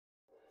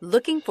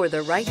Looking for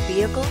the right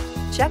vehicle?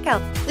 Check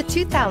out the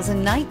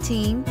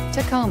 2019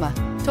 Tacoma.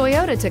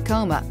 Toyota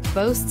Tacoma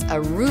boasts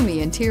a roomy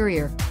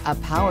interior, a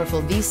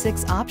powerful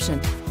V6 option,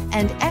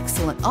 and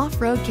excellent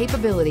off-road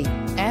capability,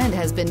 and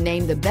has been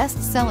named the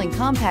best-selling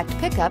compact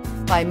pickup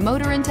by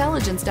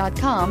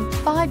MotorIntelligence.com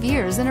 5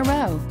 years in a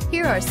row.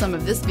 Here are some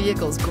of this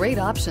vehicle's great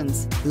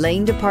options: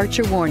 lane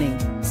departure warning,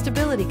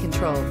 stability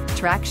control,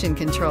 traction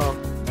control,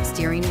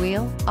 steering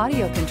wheel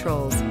audio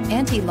controls,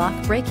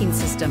 anti-lock braking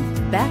system,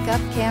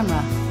 backup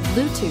camera,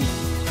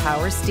 Bluetooth,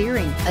 power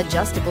steering,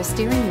 adjustable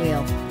steering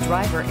wheel,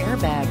 driver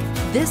airbag.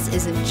 This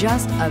isn't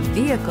just a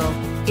vehicle,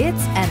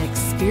 it's an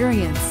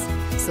experience.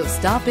 So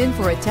stop in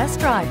for a test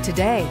drive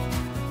today.